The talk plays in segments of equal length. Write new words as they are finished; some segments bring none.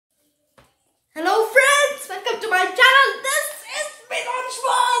to my channel. This is Vidon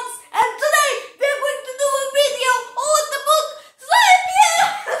Schwartz, and today we are going to do a video on the book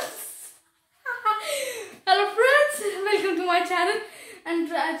Sapiens. Hello friends, welcome to my channel,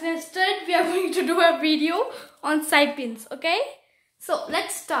 and as I said, we are going to do a video on Sapiens. Okay, so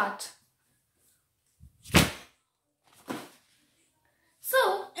let's start.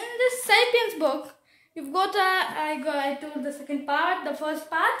 So in this Sapiens book, you've got I told the second part, the first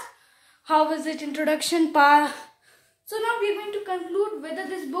part. How is it? Introduction part. So now we are going to conclude whether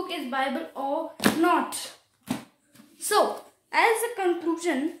this book is Bible or not. So as a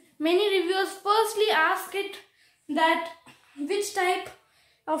conclusion, many reviewers firstly ask it that which type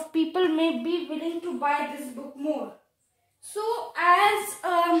of people may be willing to buy this book more. So as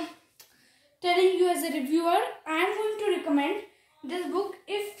telling you as a reviewer, I am going to recommend this book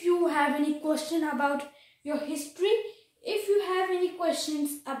if you have any question about your history, if you have any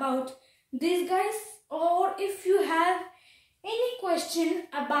questions about these guys, or if you have any question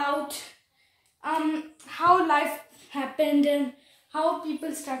about how life happened and how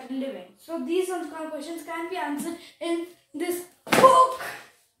people started living. So these questions can be answered in this book.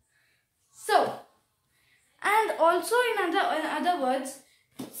 So, and also in other words,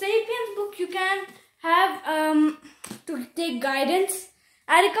 Sapiens book you can have to take guidance.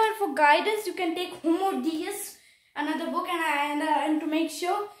 I recommend for guidance you can take Homo Deus, another book, and to make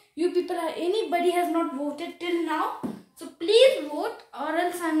sure you people anybody has not voted till now, so please vote, or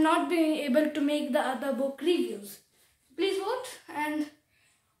else I'm not being able to make the other book reviews. Please vote. And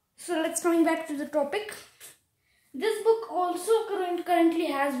so let's coming back to the topic. This book also currently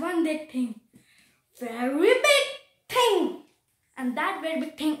has one big thing, very big thing, and that very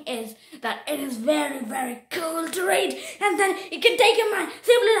big thing is that it is very, very cool to read, and then it can take your mind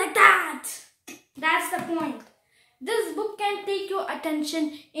simply like that. That's the point. This book can take your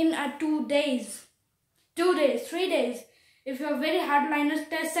attention in 2 days, 3 days. If you are very hardliners,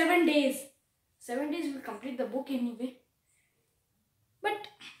 7 days. 7 days will complete the book anyway. But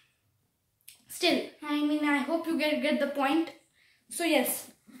still, I hope you get the point. So yes,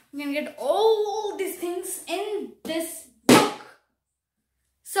 you can get all these things in this book.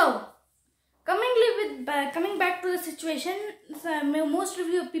 So coming back to the situation, most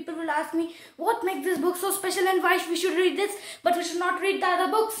people will ask me what makes this book so special and why we should read this, but we should not read the other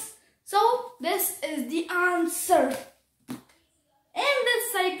books. So this is the answer. In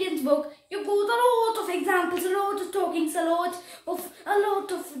this Sapiens book, you got a lot of examples, a lot of talkings, a lot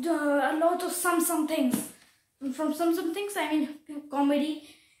of some things. And from some things, I mean comedy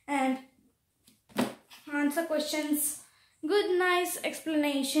and answer questions, good nice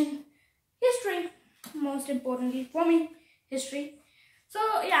explanation, history, most importantly for me, history. So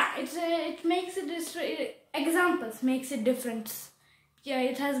yeah, it makes it examples makes it different. Yeah,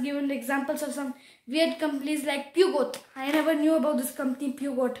 it has given the examples of some weird companies like Pugot. I never knew about this company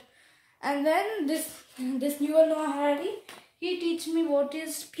Pugot. And then this Yuval Noah Harari, he teach me what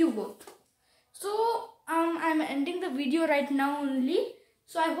is Pugot. So I'm ending the video right now only.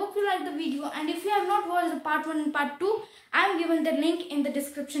 So I hope you like the video, and if you have not watched the part 1 and part 2, I am given the link in the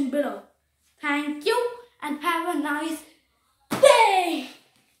description below. Thank you and have a nice day.